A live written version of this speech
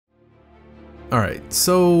Alright,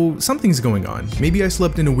 so something's going on. Maybe I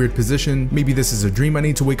slept in a weird position, maybe this is a dream I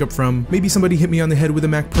need to wake up from, maybe somebody hit me on the head with a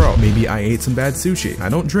Mac Pro, maybe I ate some bad sushi. I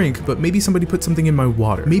don't drink, but maybe somebody put something in my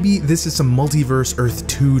water. Maybe this is some multiverse Earth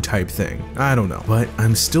 2 type thing. I don't know. But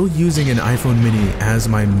I'm still using an iPhone mini as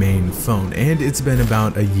my main phone, and it's been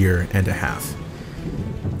about a year and a half.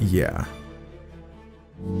 Yeah.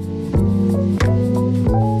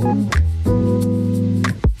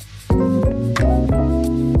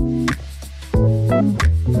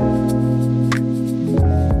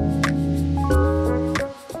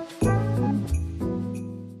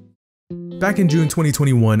 Back in June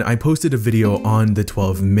 2021, I posted a video on the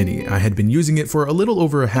 12 mini. I had been using it for a little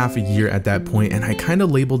over a half a year at that point, and I kind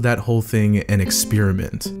of labeled that whole thing an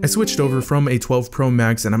experiment. I switched over from a 12 Pro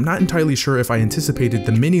Max, and I'm not entirely sure if I anticipated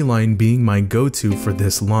the mini line being my go-to for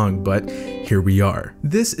this long, but here we are.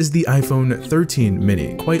 This is the iPhone 13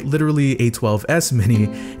 mini, quite literally a 12S mini,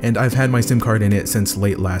 and I've had my SIM card in it since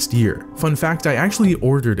late last year. Fun fact, I actually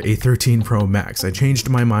ordered a 13 Pro Max. I changed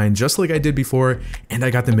my mind just like I did before, and I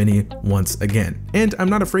got the mini once again. And I'm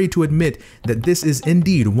not afraid to admit that this is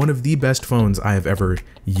indeed one of the best phones I have ever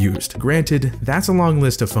used. Granted, that's a long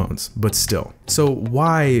list of phones, but still. So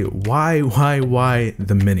why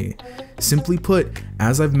the mini? Simply put,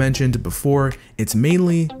 as I've mentioned before, it's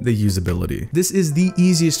mainly the usability. This is the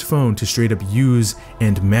easiest phone to straight up use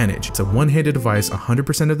and manage. It's a one-handed device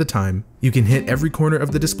 100% of the time. You can hit every corner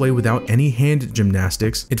of the display without any hand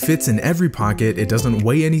gymnastics. It fits in every pocket, it doesn't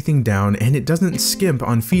weigh anything down, and it doesn't skimp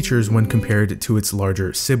on features when compared to its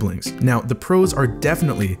larger siblings. Now, the Pros are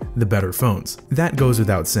definitely the better phones. That goes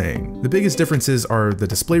without saying. The biggest differences are the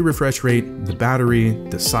display refresh rate, the battery,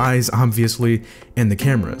 the size obviously, and the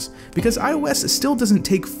cameras. Because iOS still doesn't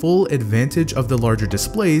take full advantage of the larger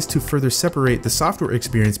displays to further separate the software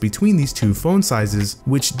experience between these two phone sizes,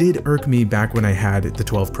 which did irk me back when I had the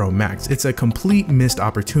 12 Pro Max. It's a complete missed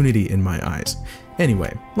opportunity in my eyes.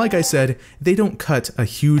 Anyway, like I said, they don't cut a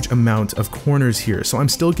huge amount of corners here, so I'm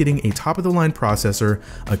still getting a top-of-the-line processor,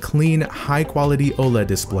 a clean, high-quality OLED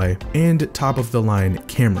display, and top-of-the-line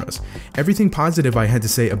cameras. Everything positive I had to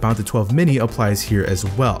say about the 12 mini applies here as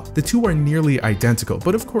well. The two are nearly identical,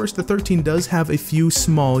 but of course the 13 does have a few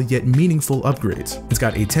small yet meaningful upgrades. It's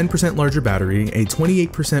got a 10% larger battery, a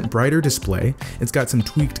 28% brighter display, it's got some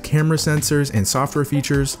tweaked camera sensors and software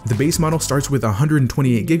features. The base model starts with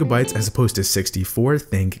 128 gigabytes as opposed to 64,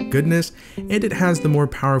 thank goodness, and it has the more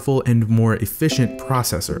powerful and more efficient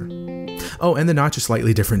processor. Oh, and the notch is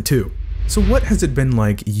slightly different too. So what has it been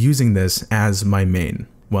like using this as my main?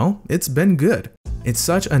 Well, it's been good. It's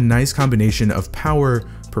such a nice combination of power,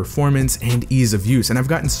 performance, and ease of use, and I've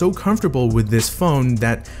gotten so comfortable with this phone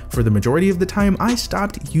that for the majority of the time I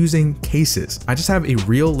stopped using cases. I just have a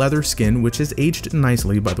real leather skin, which is aged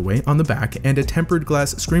nicely by the way, on the back, and a tempered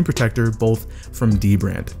glass screen protector, both from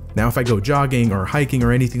dbrand. Now if I go jogging or hiking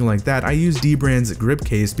or anything like that, I use dbrand's grip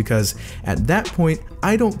case because at that point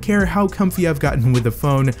I don't care how comfy I've gotten with the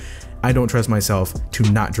phone, I don't trust myself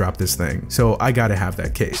to not drop this thing, so I gotta have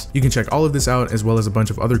that case. You can check all of this out as well as a bunch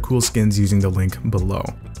of other cool skins using the link below.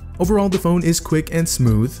 Overall, the phone is quick and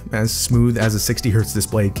smooth as a 60Hz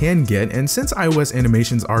display can get, and since iOS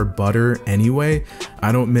animations are butter anyway,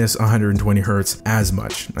 I don't miss 120Hz as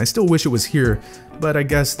much. I still wish it was here, but I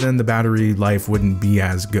guess then the battery life wouldn't be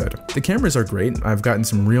as good. The cameras are great. I've gotten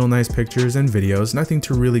some real nice pictures and videos, nothing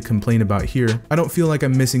to really complain about here. I don't feel like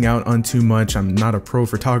I'm missing out on too much. I'm not a pro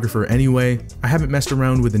photographer anyway. I haven't messed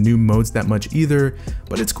around with the new modes that much either,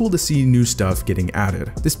 but it's cool to see new stuff getting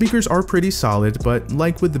added. The speakers are pretty solid, but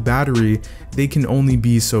like with the battery, they can only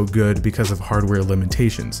be so good because of hardware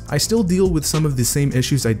limitations. I still deal with some of the same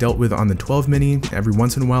issues I dealt with on the 12 mini. Every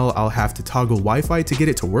once in a while, I'll have to toggle Wi-Fi to get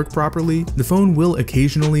it to work properly. The phone will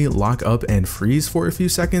occasionally lock up and freeze for a few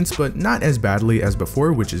seconds, but not as badly as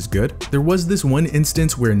before, which is good. There was this one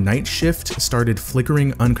instance where night shift started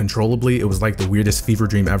flickering uncontrollably. It was like the weirdest fever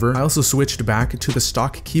dream ever. I also switched back to the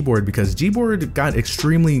stock keyboard because Gboard got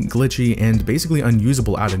extremely glitchy and basically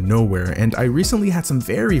unusable out of nowhere, and I recently had some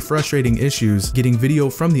very frustrating issues getting video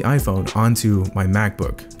from the iPhone onto my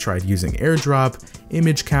MacBook. Tried using AirDrop,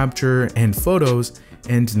 image capture, and photos,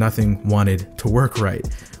 and nothing wanted to work right.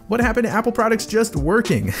 What happened to Apple products just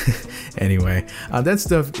working? Anyway, that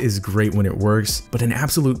stuff is great when it works, but an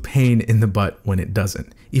absolute pain in the butt when it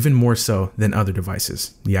doesn't, even more so than other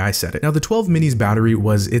devices. Yeah, I said it. Now the 12 mini's battery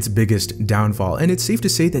was its biggest downfall, and it's safe to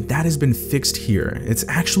say that that has been fixed here. It's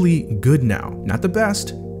actually good now. Not the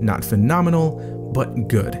best, not phenomenal, but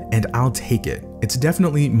good, and I'll take it. It's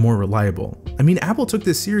definitely more reliable. I mean, Apple took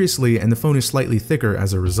this seriously and the phone is slightly thicker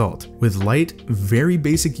as a result. With light, very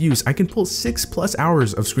basic use, I can pull 6+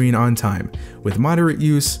 hours of screen on time. With moderate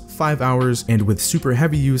use, 5 hours, and with super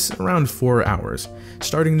heavy use, around 4 hours.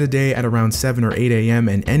 Starting the day at around 7 or 8 a.m.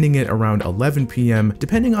 and ending it around 11 p.m.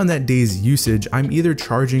 Depending on that day's usage, I'm either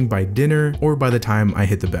charging by dinner or by the time I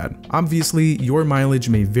hit the bed. Obviously, your mileage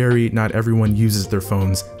may vary, not everyone uses their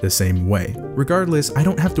phones the same way. Regardless, I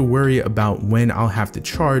don't have to worry about when I'll have to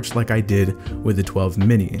charge like I did with the 12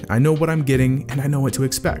 mini. I know what I'm getting and I know what to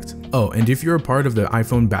expect. Oh, and if you're a part of the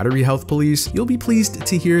iPhone battery health police, you'll be pleased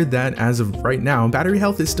to hear that as of right now, battery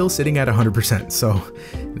health is still sitting at 100%, so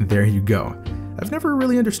there you go. I've never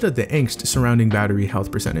really understood the angst surrounding battery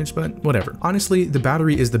health percentage, but whatever. Honestly, the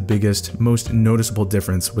battery is the biggest, most noticeable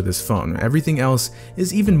difference with this phone. Everything else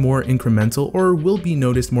is even more incremental or will be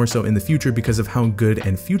noticed more so in the future because of how good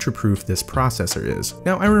and future-proof this processor is.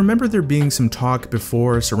 Now, I remember there being some talk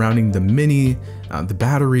before surrounding the Mini, the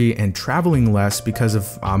battery, and traveling less because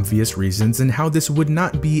of obvious reasons, and how this would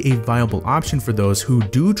not be a viable option for those who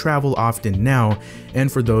do travel often now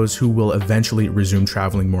and for those who will eventually resume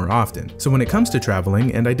traveling more often. So when it comes to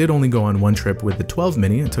traveling, and I did only go on one trip with the 12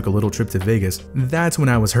 mini, I took a little trip to Vegas, that's when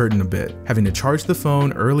I was hurting a bit. Having to charge the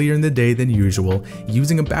phone earlier in the day than usual,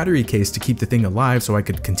 using a battery case to keep the thing alive so I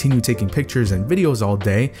could continue taking pictures and videos all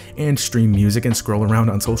day, and stream music and scroll around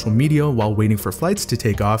on social media while waiting for flights to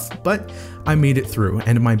take off, but I made it through,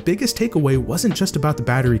 and my biggest takeaway wasn't just about the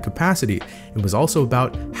battery capacity, it was also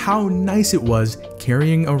about how nice it was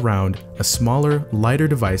carrying around a smaller, lighter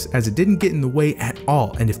device, as it didn't get in the way at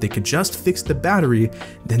all, and if they could just fix the battery,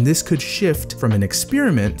 then this could shift from an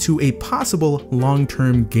experiment to a possible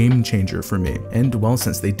long-term game changer for me. And well,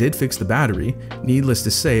 since they did fix the battery, needless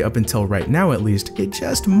to say, up until right now at least, it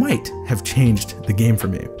just might have changed the game for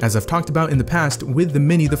me. As I've talked about in the past, with the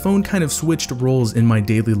Mini, the phone kind of switched roles in my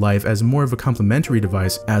daily life as more of a complementary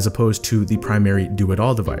device as opposed to the primary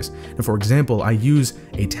do-it-all device. And for example, I use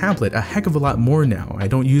a tablet a heck of a lot more now. I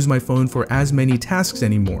don't use my phone for as many tasks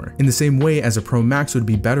anymore. In the same way as a Pro Max would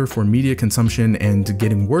be better for media consumption and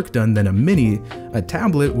getting work done than a Mini, a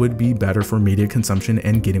tablet would be better for media consumption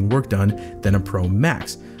and getting work done than a Pro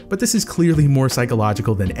Max. But this is clearly more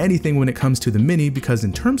psychological than anything when it comes to the Mini, because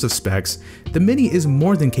in terms of specs, the Mini is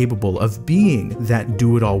more than capable of being that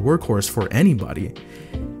do-it-all workhorse for anybody.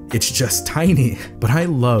 It's just tiny, but I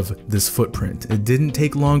love this footprint. It didn't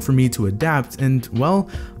take long for me to adapt, and well,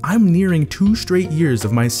 I'm nearing 2 straight years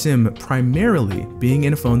of my sim primarily being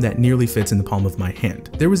in a phone that nearly fits in the palm of my hand.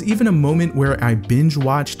 There was even a moment where I binge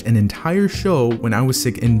watched an entire show when I was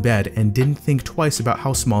sick in bed and didn't think twice about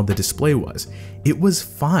how small the display was. It was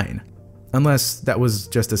fine. Unless that was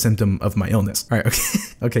just a symptom of my illness. All right, okay,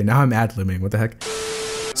 okay, now I'm ad-libbing, what the heck?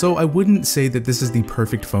 So I wouldn't say that this is the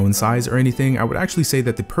perfect phone size or anything. I would actually say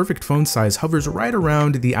that the perfect phone size hovers right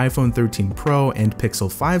around the iPhone 13 Pro and Pixel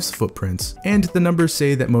 5's footprints, and the numbers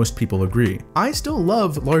say that most people agree. I still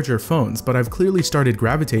love larger phones, but I've clearly started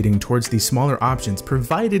gravitating towards the smaller options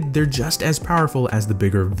provided they're just as powerful as the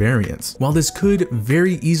bigger variants. While this could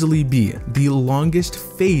very easily be the longest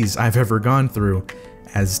phase I've ever gone through,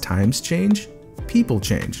 as times change, people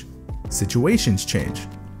change, situations change,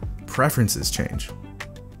 preferences change.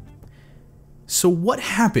 So what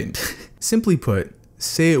happened? Simply put,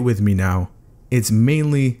 say it with me now, it's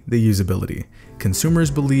mainly the usability. Consumers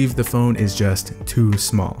believe the phone is just too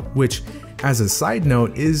small, which, as a side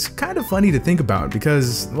note, is kind of funny to think about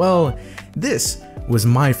because, well, this was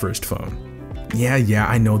my first phone. Yeah,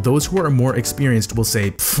 I know those who are more experienced will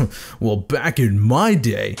say, well, back in my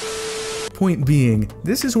day. Point being,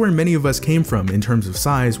 this is where many of us came from in terms of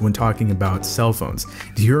size when talking about cell phones.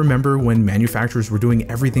 Do you remember when manufacturers were doing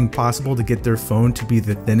everything possible to get their phone to be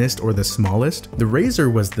the thinnest or the smallest? The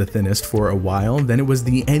Razr was the thinnest for a while, then it was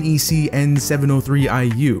the NEC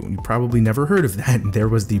N703IU. You probably never heard of that. There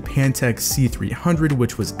was the Pantech C300,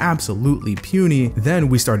 which was absolutely puny. Then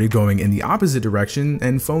we started going in the opposite direction,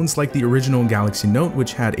 and phones like the original Galaxy Note,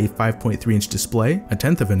 which had a 5.3-inch display, a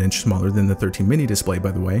 1/10 of an inch smaller than the 13 mini display by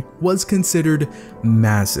the way, was considered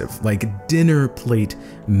massive, like dinner plate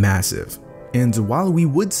massive. And while we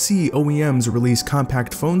would see OEMs release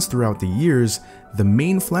compact phones throughout the years, the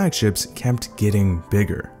main flagships kept getting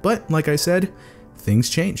bigger. But like I said, things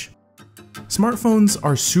change. Smartphones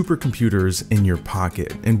are supercomputers in your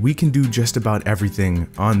pocket, and we can do just about everything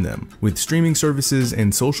on them. With streaming services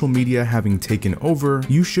and social media having taken over,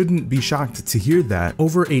 you shouldn't be shocked to hear that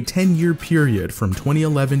over a 10-year period from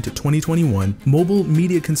 2011 to 2021, mobile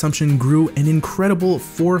media consumption grew an incredible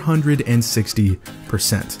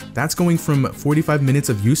 460%. That's going from 45 minutes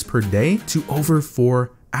of use per day to over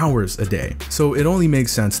 4 hours a day. So it only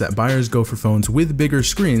makes sense that buyers go for phones with bigger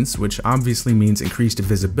screens, which obviously means increased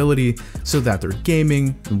visibility so that their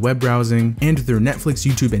gaming, web browsing, and their Netflix,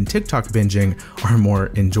 YouTube, and TikTok binging are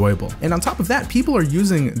more enjoyable. And on top of that, people are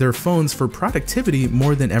using their phones for productivity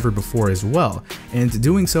more than ever before as well. And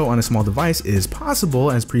doing so on a small device is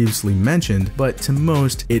possible, as previously mentioned, but to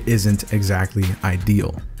most, it isn't exactly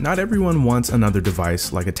ideal. Not everyone wants another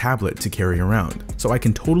device like a tablet to carry around. So I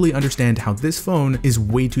can totally understand how this phone is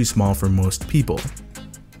way too small for most people.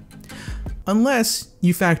 Unless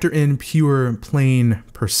you factor in pure, plain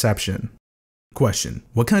perception. Question: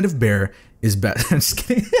 what kind of bear is best? I'm just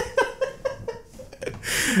kidding.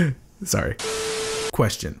 Sorry.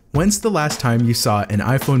 Question: when's the last time you saw an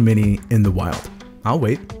iPhone mini in the wild? I'll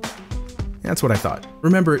wait. That's what I thought.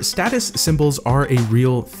 Remember, status symbols are a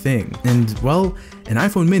real thing, and well, an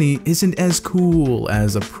iPhone mini isn't as cool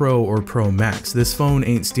as a Pro or Pro Max. This phone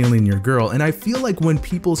ain't stealing your girl, and I feel like when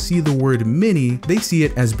people see the word mini, they see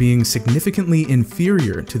it as being significantly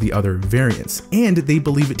inferior to the other variants, and they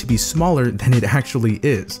believe it to be smaller than it actually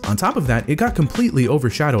is. On top of that, it got completely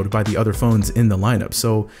overshadowed by the other phones in the lineup,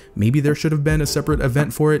 so maybe there should have been a separate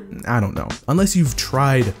event for it. I don't know. Unless you've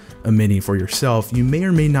tried a mini for yourself, you may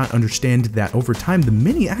or may not understand that over time, the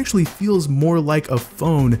mini actually feels more like a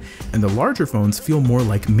phone, and the larger phones feel more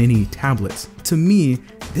like mini tablets. To me,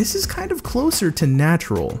 this is kind of closer to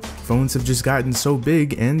natural. Phones have just gotten so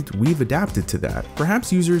big and we've adapted to that.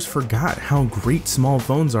 Perhaps users forgot how great small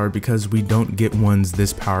phones are because we don't get ones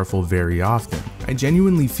this powerful very often. I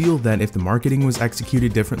genuinely feel that if the marketing was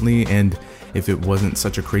executed differently and if it wasn't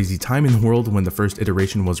such a crazy time in the world when the first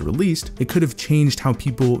iteration was released, it could have changed how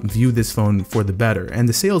people view this phone for the better, and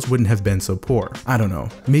the sales wouldn't have been so poor. I don't know,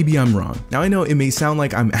 maybe I'm wrong. Now I know it may sound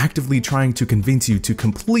like I'm actively trying to convince you to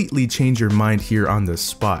completely change your mind here on the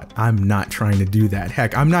spot. I'm not trying to do that.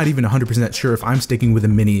 Heck, I'm not even 100% sure if I'm sticking with a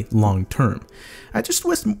mini long term. I just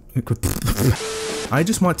want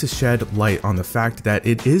to shed light on the fact that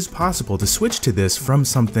it is possible to switch to this from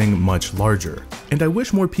something much larger, and I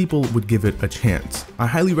wish more people would give it a chance. I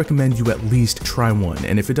highly recommend you at least try one,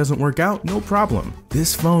 and if it doesn't work out, no problem.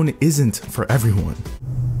 This phone isn't for everyone.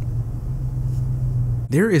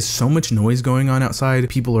 There is so much noise going on outside.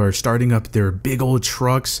 People are starting up their big old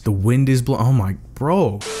trucks. The wind is blowing. Oh my,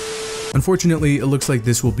 bro. Unfortunately, it looks like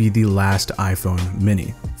this will be the last iPhone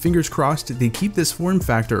mini. Fingers crossed they keep this form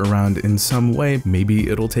factor around in some way. Maybe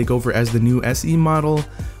it'll take over as the new SE model,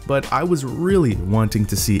 but I was really wanting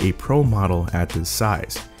to see a Pro model at this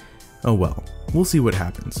size. Oh well, we'll see what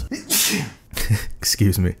happens.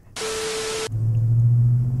 Excuse me.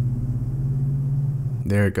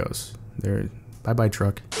 There it goes. There. Bye-bye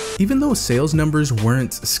truck. Even though sales numbers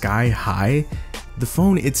weren't sky high, the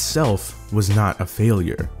phone itself was not a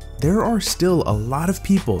failure. There are still a lot of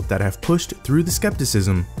people that have pushed through the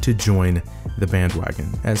skepticism to join the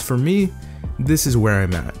bandwagon. As for me, this is where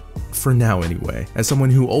I'm at. For now anyway. As someone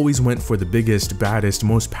who always went for the biggest, baddest,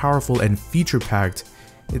 most powerful, and feature-packed,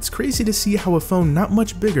 it's crazy to see how a phone not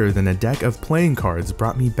much bigger than a deck of playing cards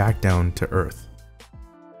brought me back down to earth.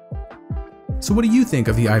 So what do you think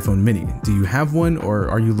of the iPhone mini? Do you have one, or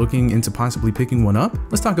are you looking into possibly picking one up?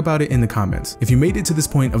 Let's talk about it in the comments. If you made it to this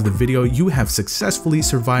point of the video, you have successfully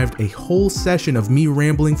survived a whole session of me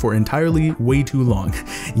rambling for entirely way too long.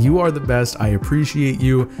 You are the best, I appreciate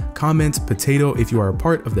you. Comment potato if you are a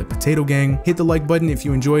part of the potato gang. Hit the like button if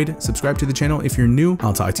you enjoyed, subscribe to the channel if you're new.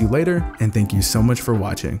 I'll talk to you later, and thank you so much for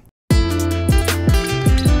watching.